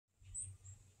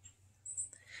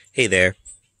Hey there,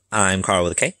 I'm Carl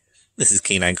with a K. This is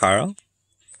Canine Carl.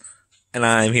 And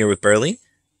I'm here with Burley.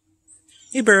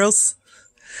 Hey, Burls.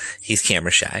 He's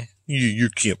camera shy. You're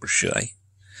camera shy.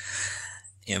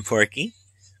 And Porky.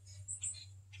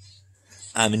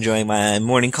 I'm enjoying my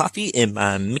morning coffee in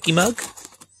my Mickey mug.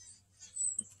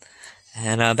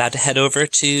 And I'm about to head over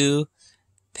to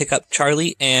pick up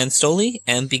Charlie and Stoli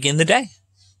and begin the day.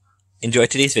 Enjoy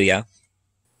today's video.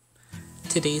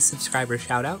 Today's subscriber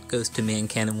shoutout goes to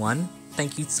ManCannon1.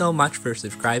 Thank you so much for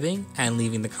subscribing and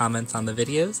leaving the comments on the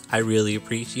videos. I really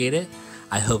appreciate it.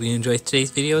 I hope you enjoyed today's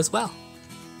video as well.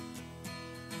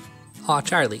 Aw,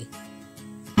 Charlie.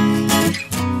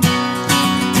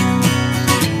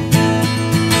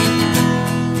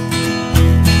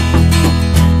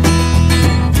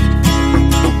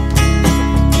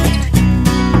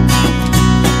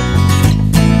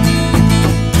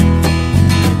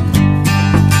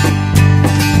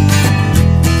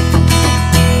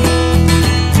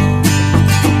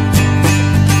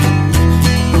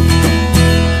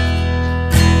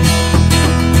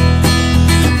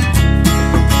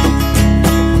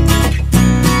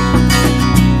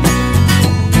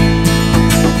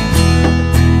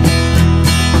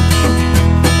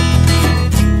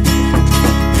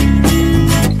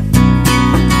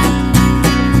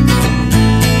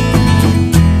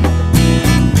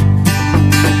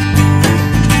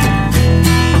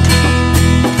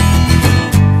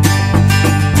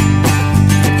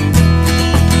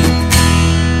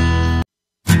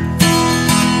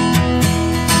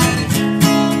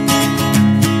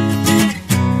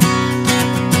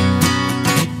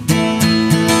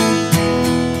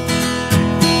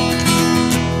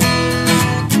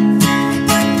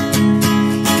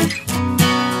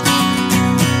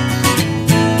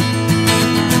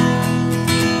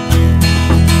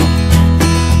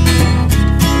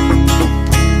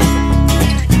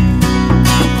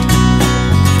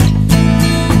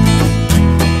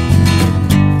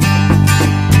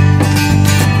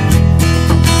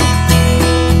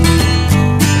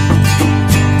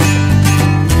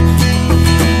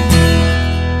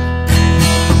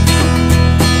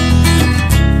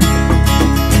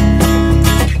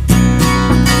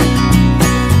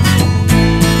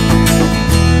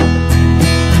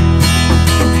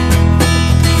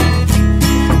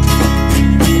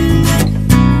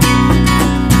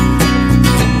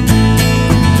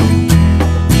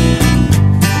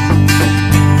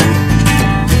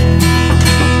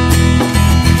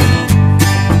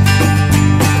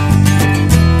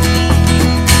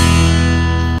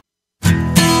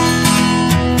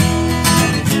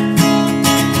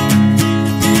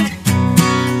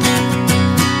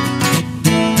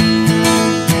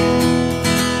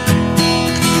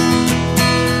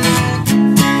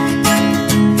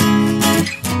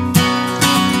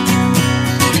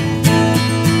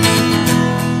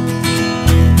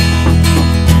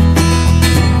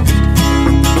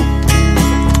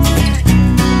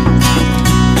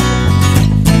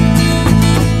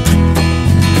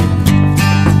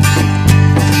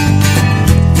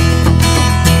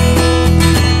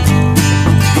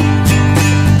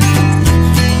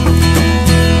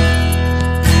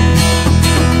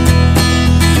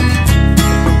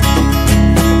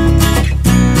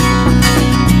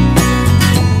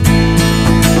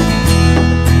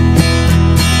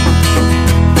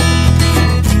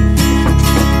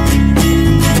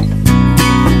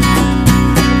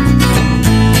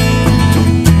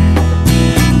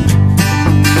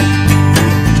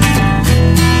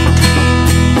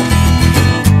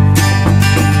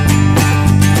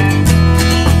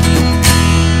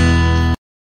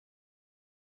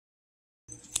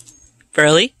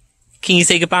 Burley, can you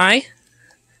say goodbye?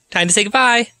 Time to say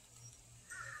goodbye.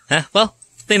 Well,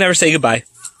 they never say goodbye.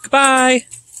 Goodbye!